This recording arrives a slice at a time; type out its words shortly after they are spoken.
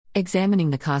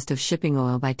Examining the cost of shipping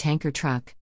oil by tanker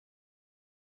truck.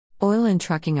 Oil and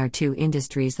trucking are two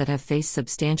industries that have faced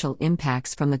substantial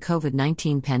impacts from the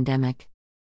COVID-19 pandemic.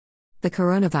 The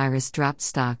coronavirus dropped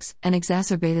stocks and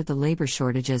exacerbated the labor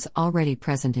shortages already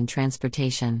present in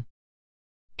transportation.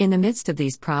 In the midst of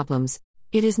these problems,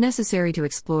 it is necessary to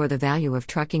explore the value of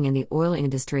trucking in the oil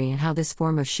industry and how this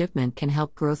form of shipment can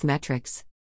help growth metrics.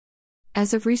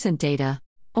 As of recent data,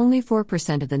 only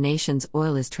 4% of the nation's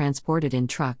oil is transported in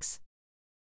trucks.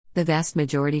 The vast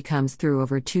majority comes through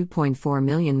over 2.4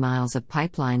 million miles of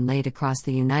pipeline laid across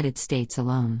the United States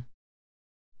alone.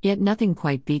 Yet nothing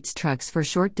quite beats trucks for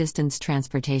short-distance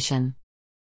transportation.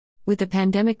 With the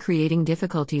pandemic creating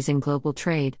difficulties in global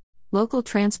trade, local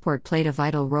transport played a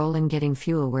vital role in getting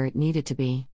fuel where it needed to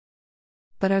be.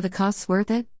 But are the costs worth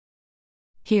it?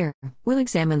 Here, we'll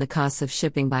examine the costs of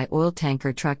shipping by oil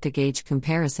tanker truck to gauge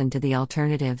comparison to the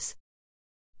alternatives.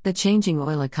 The changing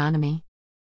oil economy.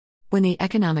 When the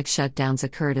economic shutdowns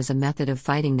occurred as a method of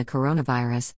fighting the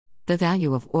coronavirus, the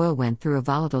value of oil went through a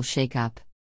volatile shakeup.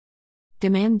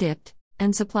 Demand dipped,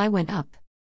 and supply went up.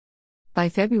 By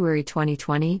February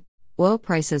 2020, oil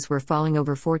prices were falling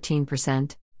over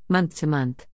 14%, month to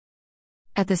month.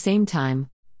 At the same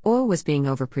time, oil was being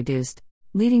overproduced,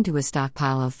 leading to a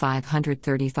stockpile of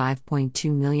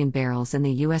 535.2 million barrels in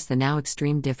the U.S. The now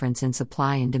extreme difference in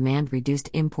supply and demand reduced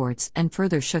imports and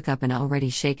further shook up an already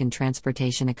shaken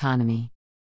transportation economy.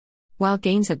 While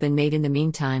gains have been made in the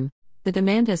meantime, the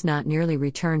demand has not nearly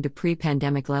returned to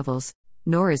pre-pandemic levels,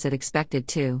 nor is it expected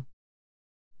to.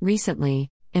 Recently,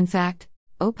 in fact,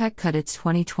 OPEC cut its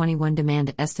 2021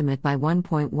 demand estimate by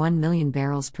 1.1 million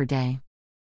barrels per day.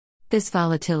 This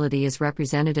volatility is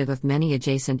representative of many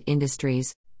adjacent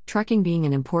industries, trucking being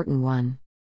an important one.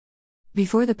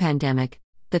 Before the pandemic,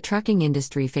 the trucking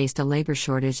industry faced a labor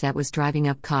shortage that was driving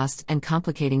up costs and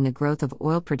complicating the growth of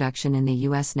oil production in the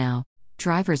U.S. Now,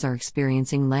 drivers are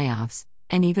experiencing layoffs,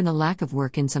 and even a lack of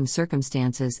work in some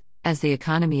circumstances, as the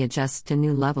economy adjusts to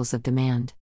new levels of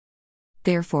demand.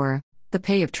 Therefore, the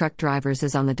pay of truck drivers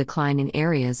is on the decline in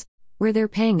areas where they're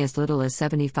paying as little as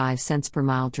 75 cents per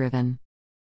mile driven.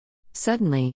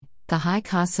 Suddenly, the high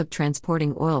costs of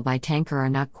transporting oil by tanker are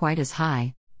not quite as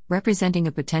high, representing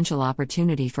a potential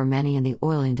opportunity for many in the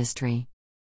oil industry.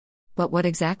 But what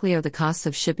exactly are the costs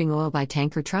of shipping oil by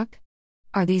tanker truck?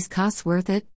 Are these costs worth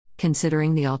it,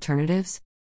 considering the alternatives?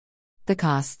 The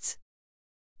costs.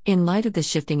 In light of the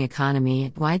shifting economy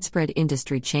and widespread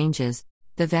industry changes,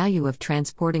 the value of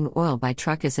transporting oil by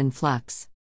truck is in flux.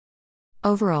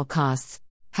 Overall costs,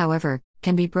 however,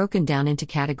 can be broken down into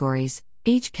categories.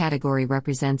 Each category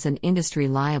represents an industry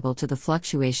liable to the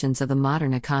fluctuations of the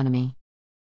modern economy.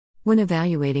 When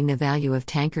evaluating the value of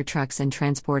tanker trucks and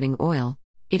transporting oil,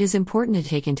 it is important to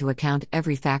take into account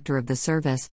every factor of the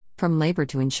service, from labor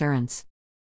to insurance.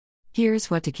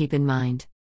 Here's what to keep in mind.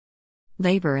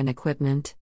 Labor and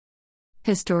equipment.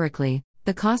 Historically,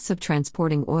 the costs of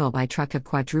transporting oil by truck have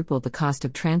quadrupled the cost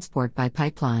of transport by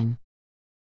pipeline.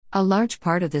 A large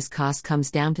part of this cost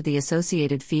comes down to the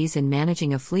associated fees in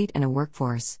managing a fleet and a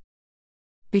workforce.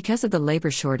 Because of the labor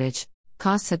shortage,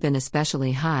 costs have been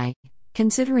especially high,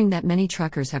 considering that many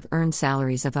truckers have earned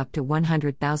salaries of up to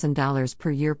 $100,000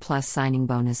 per year plus signing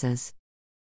bonuses.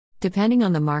 Depending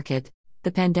on the market,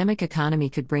 the pandemic economy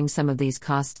could bring some of these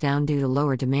costs down due to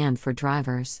lower demand for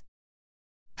drivers.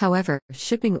 However,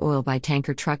 shipping oil by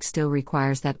tanker truck still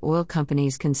requires that oil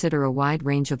companies consider a wide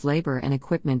range of labor and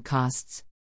equipment costs.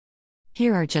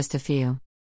 Here are just a few.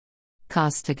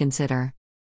 Costs to consider.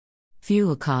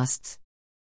 Fuel costs.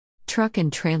 Truck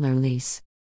and trailer lease.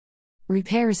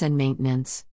 Repairs and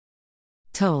maintenance.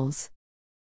 Tolls.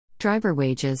 Driver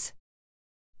wages.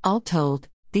 All told,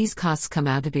 these costs come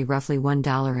out to be roughly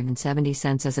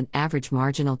 $1.70 as an average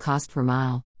marginal cost per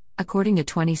mile, according to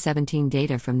 2017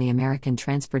 data from the American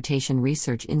Transportation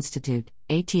Research Institute,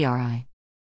 ATRI.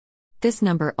 This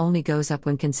number only goes up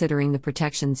when considering the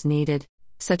protections needed,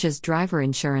 such as driver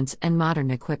insurance and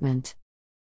modern equipment.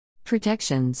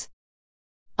 Protections.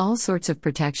 All sorts of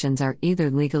protections are either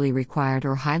legally required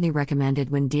or highly recommended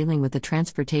when dealing with the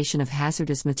transportation of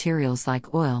hazardous materials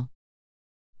like oil.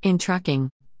 In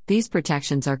trucking, these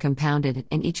protections are compounded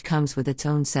and each comes with its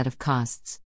own set of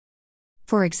costs.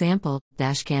 For example,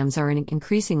 dashcams are an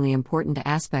increasingly important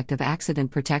aspect of accident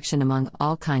protection among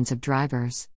all kinds of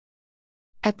drivers.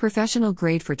 At professional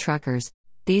grade for truckers,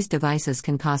 these devices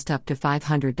can cost up to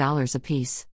 $500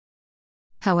 apiece.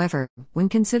 However, when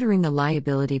considering the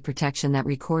liability protection that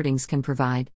recordings can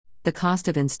provide, the cost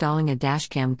of installing a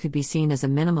dashcam could be seen as a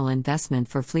minimal investment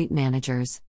for fleet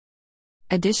managers.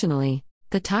 Additionally,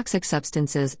 the Toxic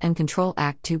Substances and Control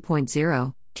Act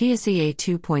 2.0, TSCA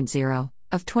 2.0,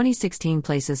 of 2016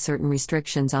 places certain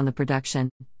restrictions on the production,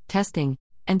 testing,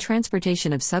 and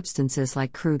transportation of substances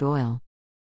like crude oil.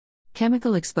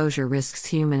 Chemical exposure risks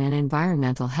human and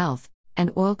environmental health,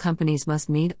 and oil companies must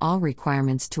meet all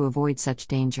requirements to avoid such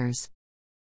dangers.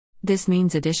 This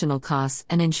means additional costs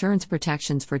and insurance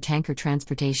protections for tanker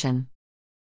transportation.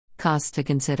 Costs to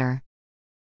consider: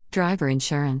 driver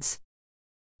insurance,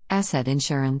 asset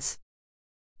insurance,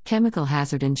 chemical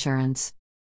hazard insurance,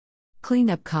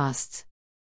 cleanup costs.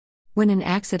 When an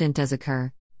accident does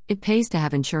occur, it pays to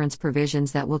have insurance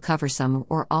provisions that will cover some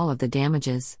or all of the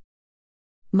damages.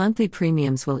 Monthly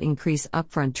premiums will increase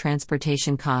upfront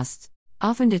transportation costs,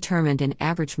 often determined in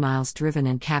average miles driven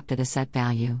and capped at a set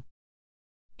value.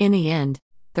 In the end,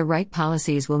 the right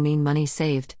policies will mean money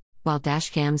saved, while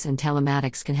dashcams and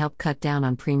telematics can help cut down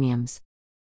on premiums.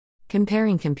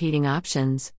 Comparing competing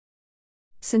options.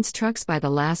 Since trucks by the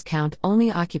last count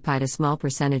only occupied a small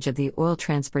percentage of the oil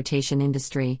transportation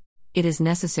industry, it is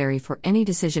necessary for any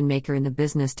decision maker in the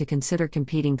business to consider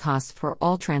competing costs for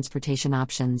all transportation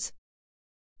options.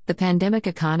 The pandemic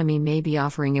economy may be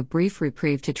offering a brief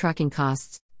reprieve to trucking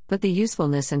costs, but the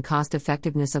usefulness and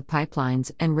cost-effectiveness of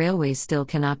pipelines and railways still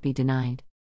cannot be denied.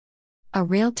 A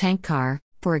rail tank car,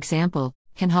 for example,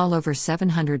 can haul over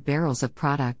 700 barrels of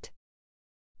product.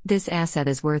 This asset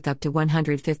is worth up to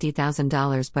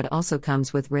 $150,000 but also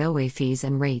comes with railway fees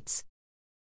and rates.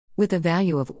 With the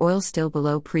value of oil still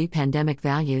below pre-pandemic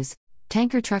values,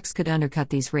 tanker trucks could undercut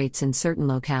these rates in certain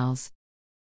locales.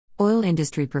 Oil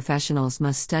industry professionals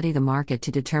must study the market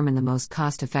to determine the most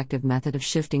cost-effective method of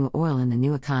shifting oil in the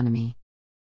new economy.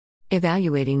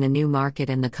 Evaluating the new market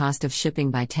and the cost of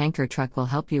shipping by tanker truck will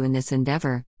help you in this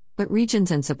endeavor, but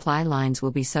regions and supply lines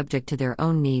will be subject to their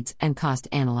own needs and cost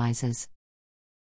analyses.